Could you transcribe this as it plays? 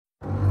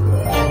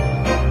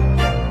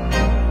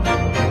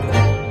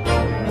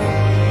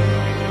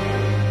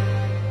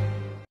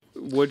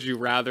would you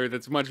rather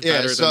that's much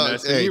better than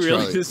this. Hey, you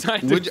really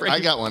decided to I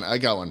got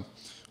one.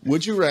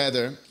 Would you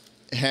rather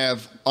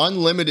have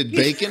unlimited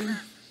bacon?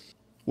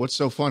 What's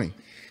so funny?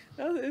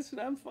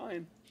 I'm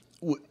fine.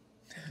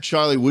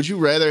 Charlie, would you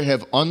rather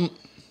have Why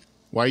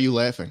are you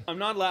laughing? I'm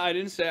not I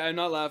didn't say I'm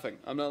not laughing.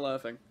 I'm not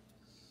laughing.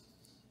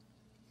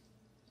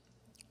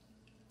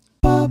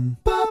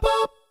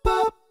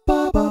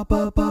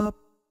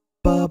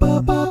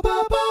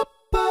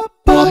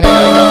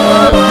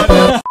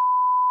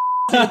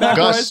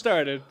 Gus, I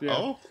started. Yeah.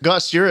 Oh,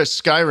 Gus, you're a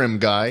Skyrim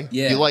guy.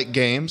 Yeah. You like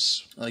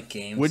games. I like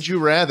games. Would you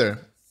rather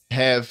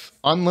have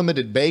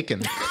unlimited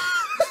bacon?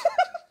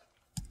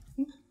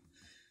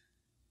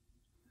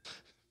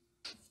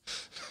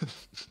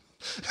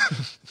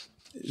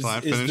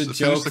 finish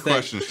the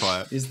question,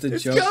 Jschlatt. Is the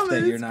joke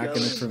that you're not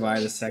going to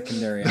provide a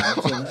secondary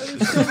option?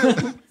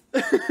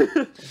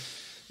 Would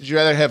you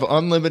rather have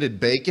unlimited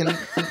bacon,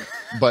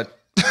 but...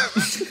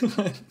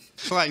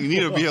 Jschlatt, you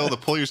need to be able to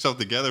pull yourself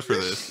together for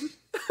this.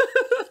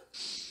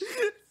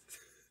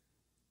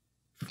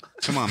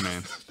 Come on,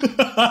 man.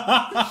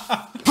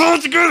 Pull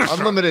it together!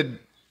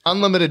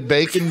 Unlimited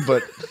bacon,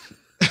 but...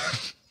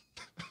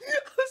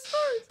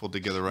 Pull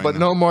together right but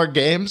now. no more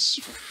games?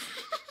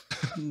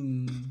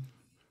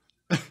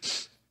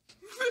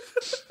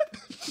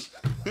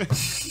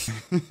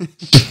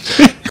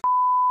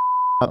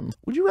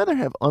 Would you rather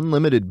have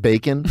unlimited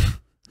bacon,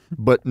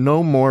 but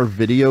no more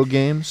video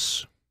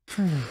games?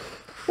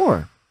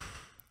 Or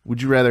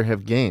would you rather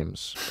have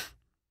games?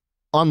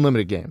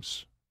 Unlimited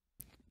games,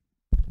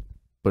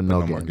 but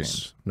no more games.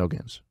 games. No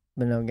games.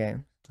 But no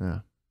game. Yeah.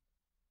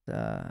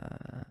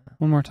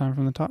 One more time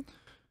from the top.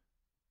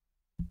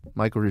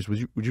 Michael Reese,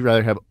 would you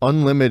rather have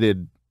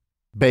unlimited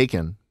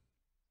bacon,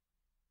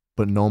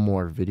 but no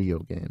more video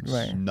games?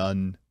 Right.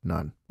 None.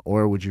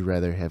 Or would you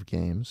rather have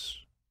games?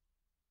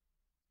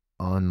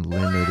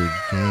 Unlimited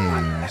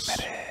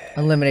games.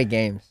 Unlimited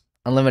games.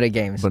 Unlimited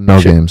games. But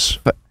no games.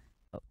 But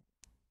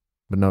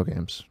no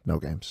games. No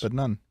games. But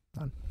none.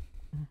 None.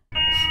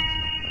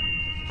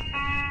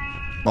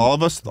 All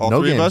of us, all No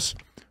three games. of us,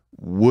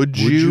 would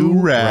you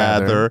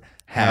rather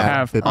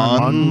have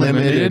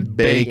unlimited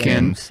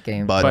bacon,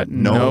 Game. but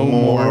no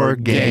more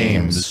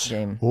games?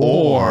 Game.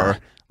 Or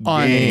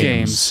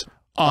games.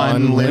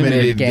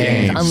 Unlimited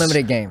games.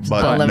 Unlimited games.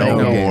 But Unlimited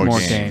no games. more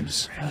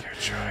games. Make your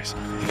choice.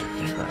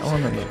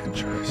 Unlimited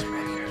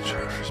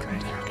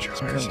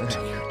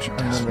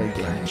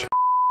games.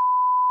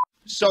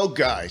 So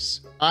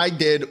guys, I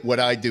did what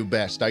I do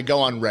best. I go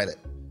on Reddit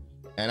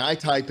and I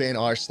type in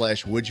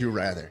r/would you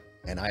rather,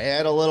 and I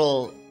add a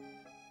little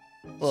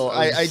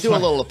I do a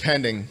little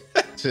appending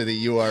to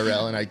the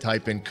URL, and I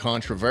type in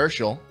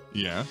controversial.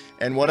 Yeah.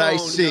 And what I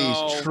see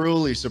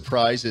truly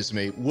surprises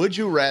me. Would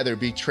you rather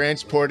be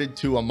transported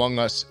to Among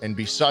Us and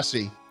be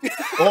sussy,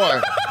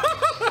 or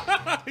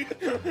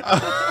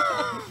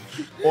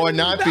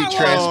not be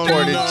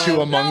transported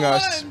to Among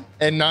Us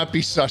and not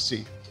be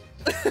sussy?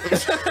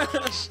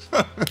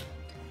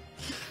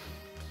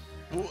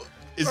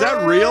 Is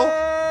that real?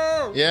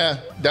 Yeah,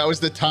 that was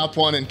the top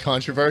one in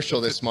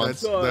controversial this month.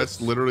 That's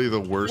literally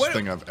the worst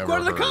thing I've ever Go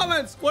to the heard.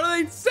 comments. What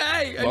do they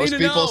say? I Most need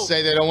to people know.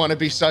 say they don't want to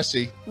be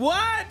sussy.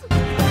 What?